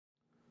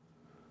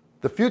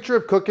The future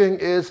of cooking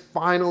is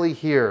finally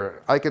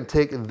here. I can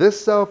take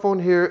this cell phone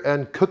here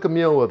and cook a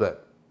meal with it.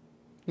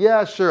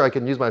 Yeah, sure, I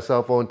can use my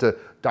cell phone to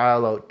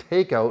dial out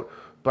takeout,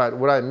 but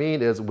what I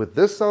mean is with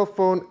this cell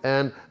phone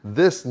and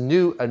this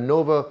new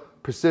ANOVA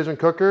precision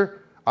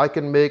cooker, I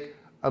can make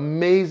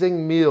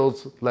amazing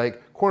meals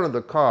like corn on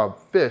the cob,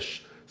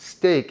 fish,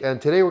 steak,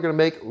 and today we're gonna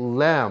make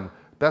lamb.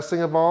 Best thing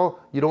of all,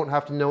 you don't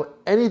have to know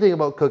anything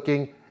about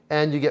cooking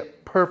and you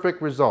get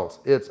perfect results.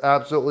 It's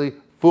absolutely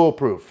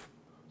foolproof.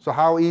 So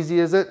how easy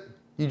is it?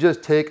 You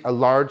just take a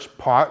large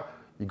pot,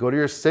 you go to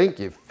your sink,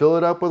 you fill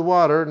it up with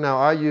water. Now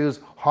I use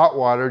hot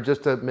water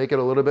just to make it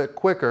a little bit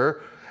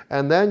quicker.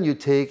 And then you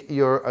take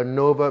your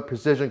ANOVA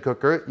precision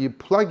cooker, you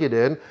plug it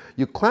in,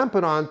 you clamp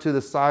it onto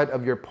the side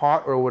of your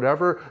pot or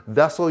whatever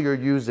vessel you're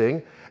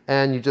using,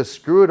 and you just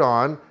screw it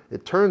on,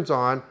 it turns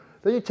on.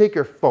 Then you take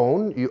your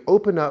phone, you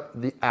open up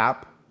the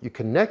app, you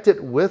connect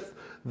it with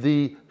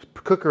the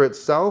cooker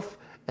itself,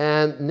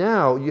 and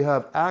now you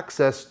have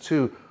access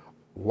to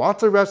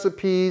lots of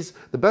recipes.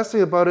 The best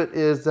thing about it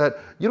is that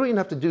you don't even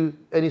have to do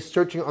any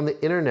searching on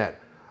the internet.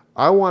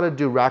 I want to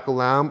do rack of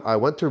lamb. I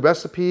went to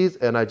recipes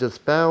and I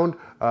just found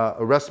a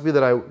recipe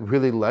that I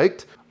really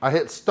liked. I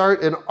hit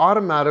start and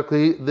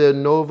automatically the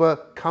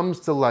ANOVA comes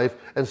to life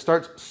and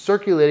starts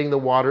circulating the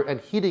water and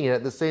heating it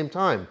at the same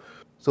time.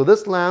 So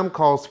this lamb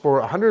calls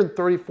for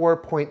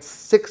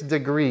 134.6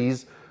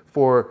 degrees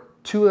for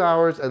 2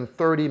 hours and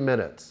 30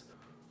 minutes.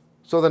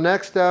 So the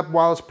next step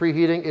while it's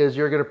preheating is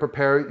you're gonna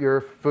prepare your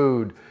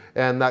food.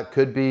 And that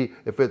could be,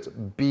 if it's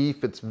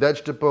beef, it's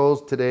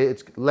vegetables. Today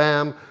it's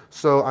lamb.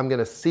 So I'm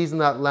gonna season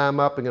that lamb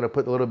up. I'm gonna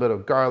put a little bit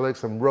of garlic,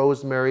 some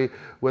rosemary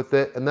with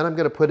it. And then I'm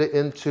gonna put it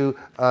into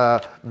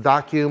a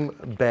vacuum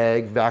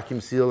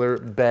sealer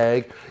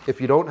bag. If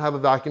you don't have a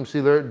vacuum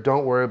sealer,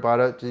 don't worry about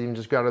it. You can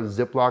just grab a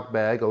Ziploc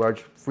bag, a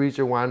large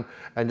freezer one,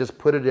 and just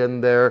put it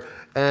in there.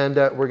 And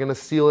we're gonna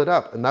seal it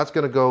up. And that's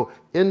gonna go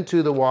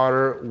into the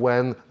water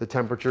when the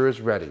temperature is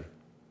ready.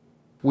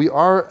 We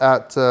are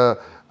at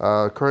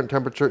current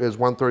temperature is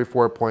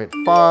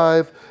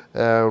 134.5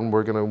 and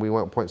we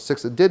went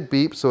 0.6. It did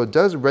beep, so it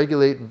does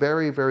regulate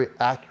very, very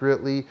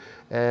accurately,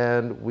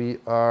 and we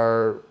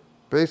are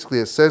basically,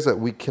 it says that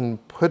we can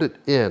put it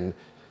in.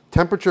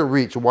 Temperature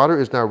reach, water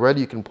is now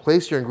ready. You can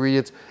place your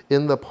ingredients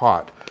in the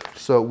pot.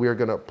 So we're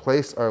gonna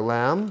place our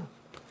lamb.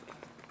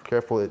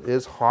 Careful, it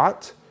is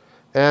hot.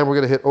 And we're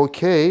gonna hit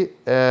OK,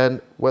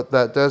 and what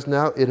that does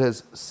now, it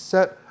has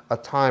set a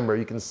timer.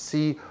 You can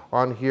see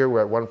on here we're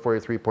at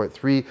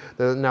 143.3.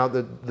 Now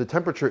the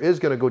temperature is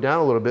going to go down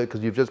a little bit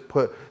because you've just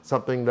put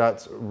something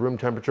that's room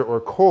temperature or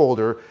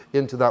colder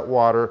into that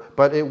water,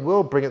 but it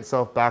will bring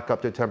itself back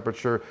up to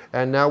temperature.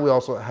 And now we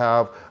also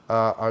have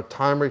our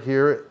timer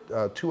here,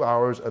 2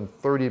 hours and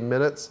 30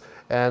 minutes,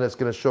 and it's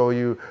going to show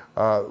you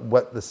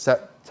what the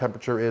set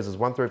temperature is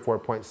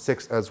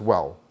 134.6 as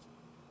well.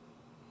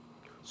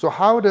 So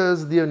how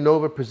does the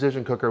ANOVA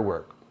precision cooker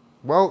work?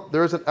 Well,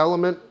 there's an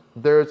element.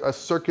 There's a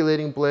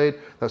circulating blade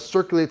that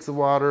circulates the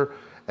water,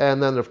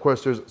 and then of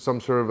course there's some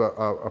sort of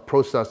a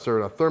processor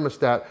and a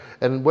thermostat,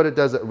 and what it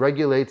does, it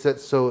regulates it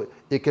so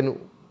it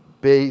can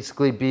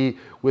basically be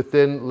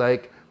within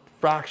like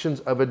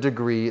fractions of a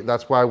degree.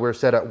 That's why we're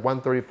set at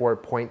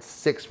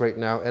 134.6 right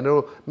now, and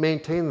it'll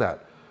maintain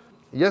that.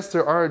 Yes,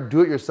 there are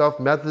do-it-yourself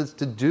methods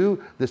to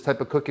do this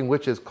type of cooking,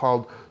 which is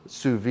called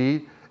sous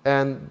vide,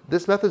 and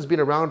this method's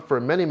been around for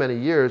many, many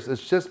years.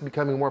 It's just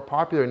becoming more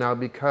popular now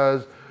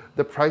because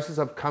the prices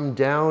have come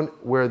down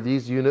where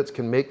these units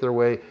can make their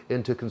way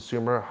into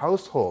consumer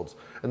households.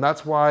 And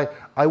that's why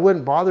I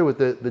wouldn't bother with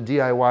the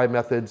DIY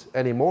methods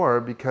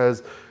anymore,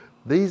 because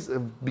these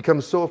have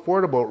become so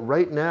affordable.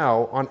 Right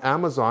now on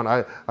Amazon,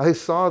 I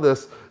saw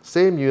this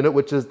same unit,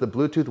 which is the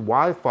Bluetooth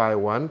Wi-Fi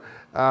one,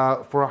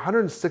 for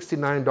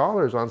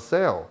 $169 on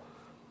sale.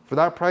 For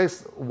that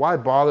price, why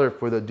bother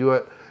for the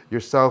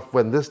do-it-yourself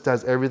when this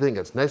does everything?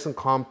 It's nice and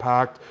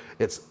compact,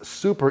 it's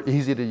super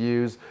easy to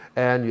use,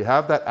 and you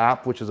have that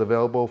app which is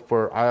available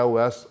for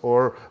iOS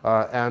or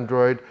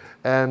Android,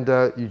 and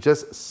you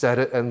just set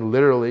it and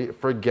literally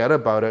forget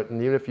about it.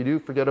 And even if you do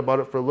forget about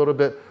it for a little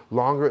bit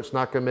longer, it's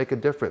not going to make a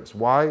difference.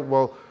 Why?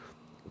 Well,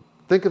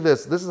 think of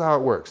this. This is how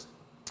it works.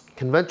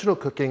 Conventional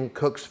cooking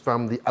cooks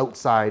from the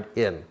outside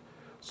in.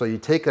 So you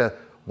take a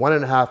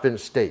 1.5-inch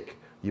steak,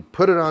 you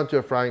put it onto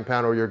a frying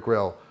pan or your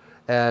grill,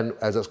 and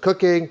as it's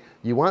cooking,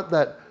 you want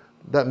that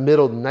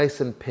middle nice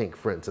and pink,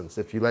 for instance,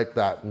 if you like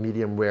that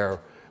medium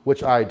rare,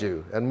 which I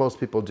do, and most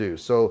people do.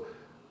 So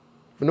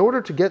in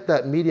order to get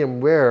that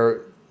medium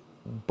rare,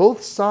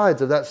 both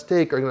sides of that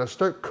steak are gonna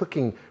start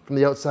cooking from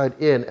the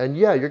outside in, and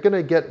yeah, you're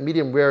gonna get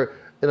medium rare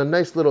in a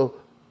nice little,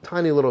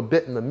 tiny little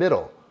bit in the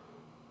middle.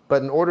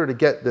 But in order to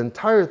get the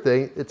entire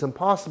thing, it's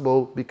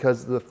impossible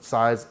because of the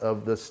size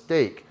of the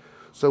steak.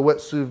 So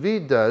what sous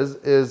vide does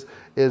is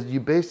you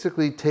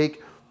basically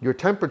take your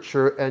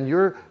temperature and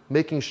you're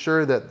making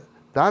sure that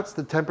that's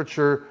the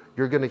temperature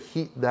you're gonna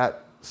heat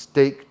that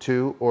steak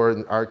to, or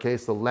in our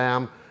case, the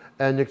lamb,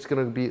 and it's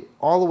gonna be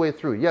all the way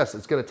through. Yes,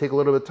 it's gonna take a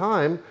little bit of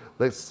time,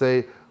 let's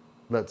say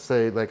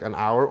like an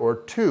hour or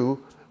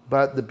two,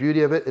 but the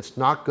beauty of it, it's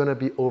not gonna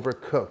be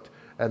overcooked.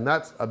 And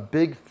that's a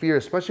big fear,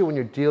 especially when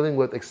you're dealing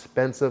with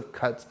expensive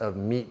cuts of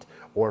meat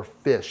or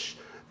fish,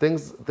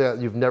 things that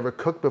you've never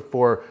cooked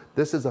before.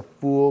 This is a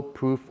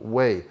foolproof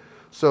way.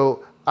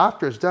 So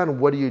after it's done,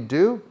 what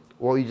do?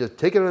 Well, you just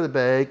take it out of the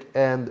bag,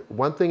 and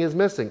one thing is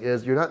missing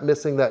is you're not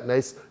missing that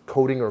nice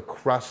coating or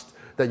crust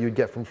that you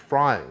get from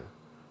frying.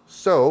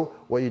 So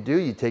what you do,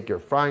 you take your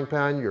frying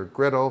pan, your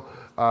griddle,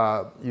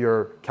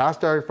 your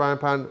cast iron frying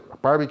pan,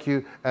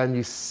 barbecue, and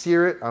you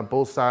sear it on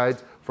both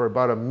sides for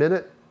about a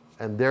minute,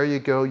 and there you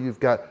go. You've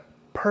got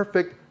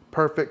perfect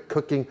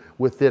cooking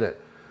within it.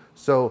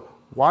 So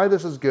why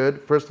this is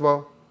good, first of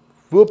all,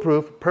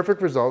 foolproof,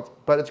 perfect results,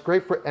 but it's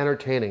great for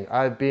entertaining.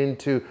 I've been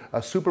to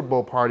a Super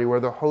Bowl party where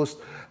the host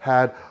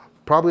had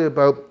probably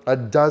about a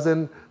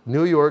dozen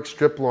New York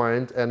strip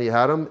loins, and he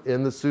had them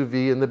in the sous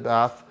vide in the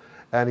bath,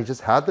 and he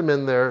just had them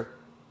in there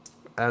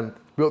and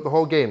throughout the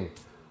whole game.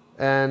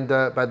 And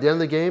by the end of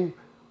the game,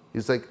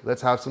 he's like,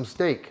 let's have some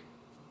steak.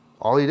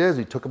 All he did is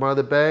he took them out of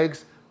the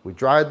bags, we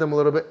dried them a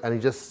little bit, and he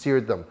just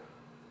seared them.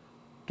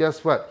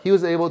 Guess what? He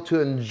was able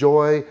to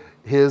enjoy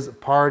his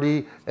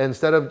party.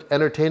 Instead of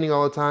entertaining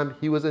all the time,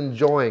 he was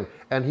enjoying,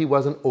 and he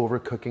wasn't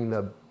overcooking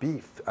the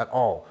beef at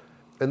all.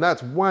 And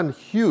that's one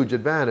huge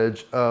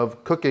advantage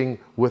of cooking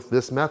with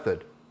this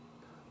method.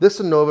 This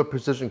ANOVA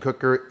precision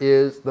cooker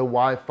is the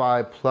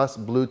Wi-Fi plus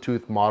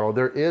Bluetooth model.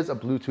 There is a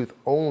Bluetooth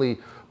only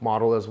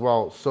model as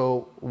well.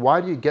 So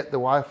why do you get the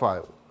Wi-Fi?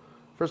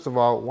 First of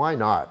all, why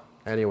not?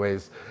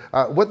 Anyways,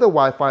 what the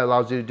Wi-Fi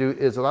allows you to do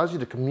is allows you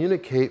to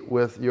communicate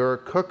with your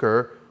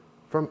cooker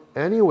from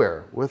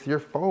anywhere with your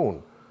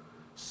phone.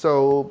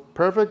 So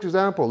perfect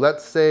example,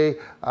 let's say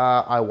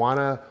I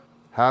wanna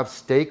have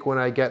steak when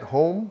I get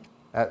home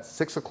at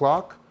 6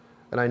 o'clock,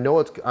 and I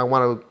know I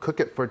wanna cook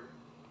it for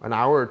an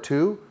hour or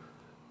two,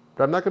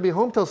 but I'm not gonna be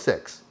home till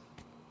 6.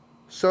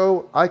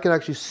 So I can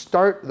actually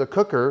start the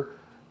cooker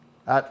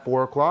at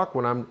 4 o'clock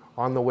when I'm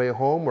on the way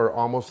home or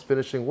almost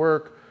finishing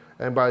work,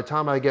 and by the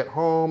time I get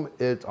home,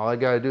 all I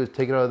gotta do is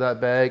take it out of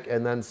that bag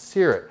and then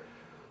sear it.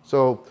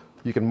 So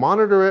you can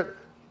monitor it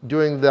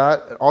doing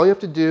that. All you have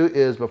to do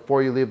is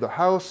before you leave the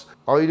house,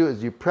 all you do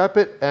is you prep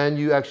it and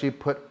you actually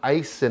put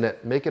ice in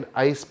it, make an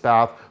ice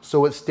bath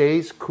so it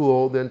stays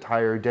cool the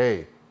entire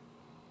day.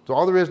 So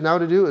all there is now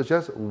to do is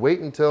just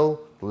wait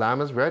until the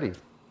lamb is ready.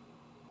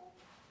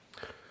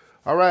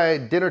 All right,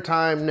 dinner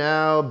time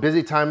now,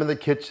 busy time in the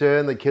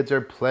kitchen. The kids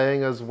are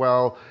playing as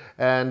well.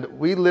 And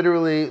we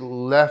literally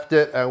left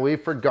it and we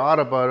forgot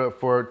about it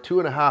for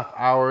 2.5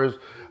 hours.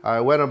 I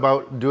went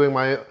about doing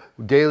my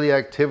daily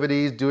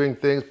activities, doing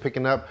things,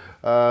 picking up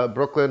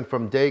Brooklyn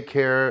from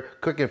daycare,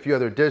 cooking a few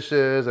other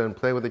dishes and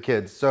playing with the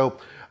kids. So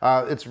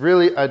it's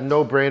really a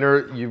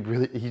no-brainer.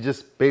 You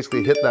just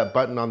basically hit that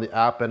button on the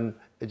app and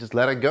it just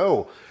let it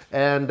go.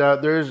 And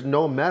there's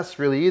no mess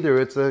really either.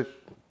 It's a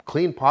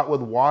clean pot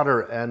with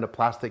water and a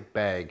plastic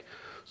bag.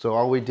 So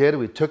all we did,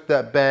 we took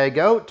that bag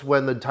out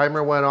when the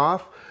timer went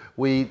off.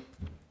 We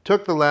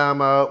took the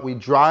lamb out, we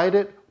dried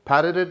it,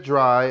 patted it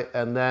dry,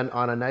 and then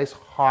on a nice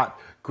hot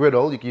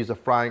griddle, you can use a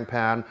frying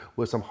pan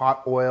with some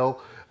hot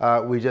oil,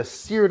 we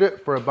just seared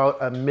it for about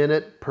a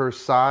minute per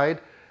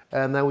side,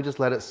 and then we just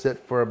let it sit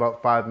for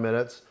about 5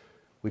 minutes.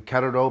 We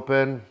cut it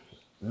open.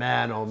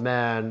 Man, oh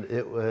man,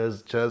 it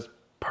was just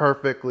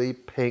perfectly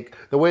pink.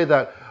 The way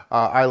that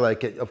I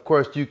like it. Of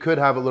course, you could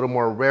have it a little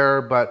more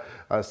rare, but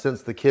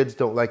since the kids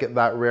don't like it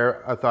that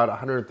rare, I thought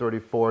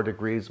 134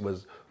 degrees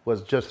was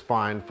just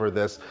fine for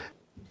this.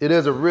 It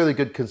is a really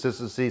good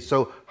consistency.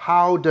 So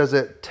how does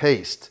it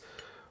taste?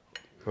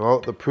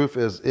 Well, the proof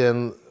is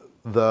in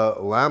the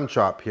lamb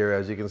chop here.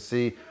 As you can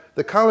see,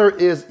 the color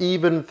is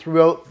even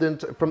throughout,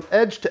 from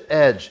edge to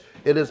edge.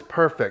 It is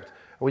perfect.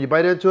 When you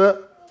bite into it,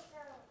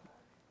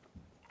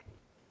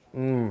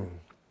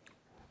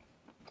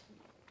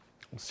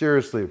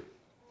 seriously,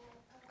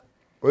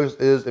 this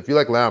is, if you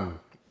like lamb,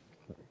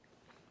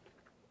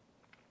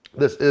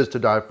 this is to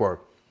die for.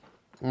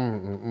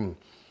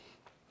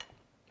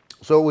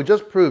 So we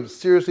just proved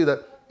seriously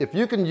that if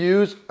you can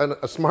use a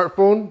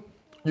smartphone,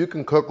 you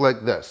can cook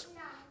like this.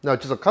 Now,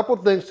 just a couple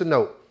things to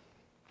note.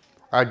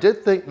 I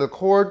did think the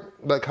cord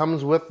that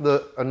comes with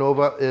the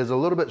ANOVA is a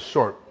little bit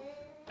short.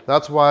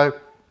 That's why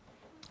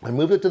I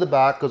moved it to the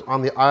back, because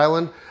on the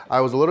island,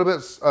 I was a little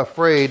bit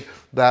afraid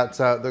that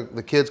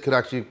the kids could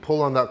actually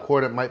pull on that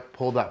cord. It might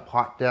pull that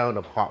pot down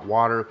of hot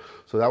water,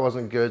 so that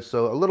wasn't good.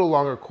 So a little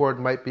longer cord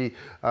might be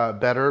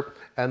better.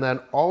 And then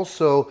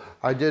also,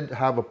 I did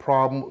have a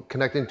problem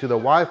connecting to the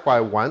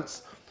Wi-Fi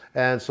once,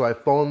 and so I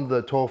phoned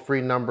the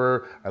toll-free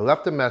number, I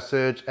left a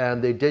message,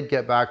 and they did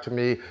get back to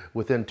me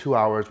within 2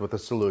 hours with a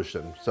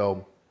solution.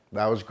 So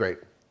that was great.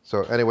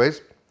 So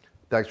anyways,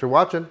 thanks for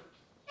watching.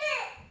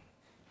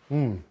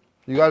 You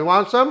guys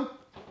want some?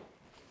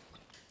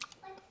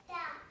 What's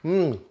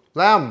that?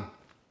 Lamb.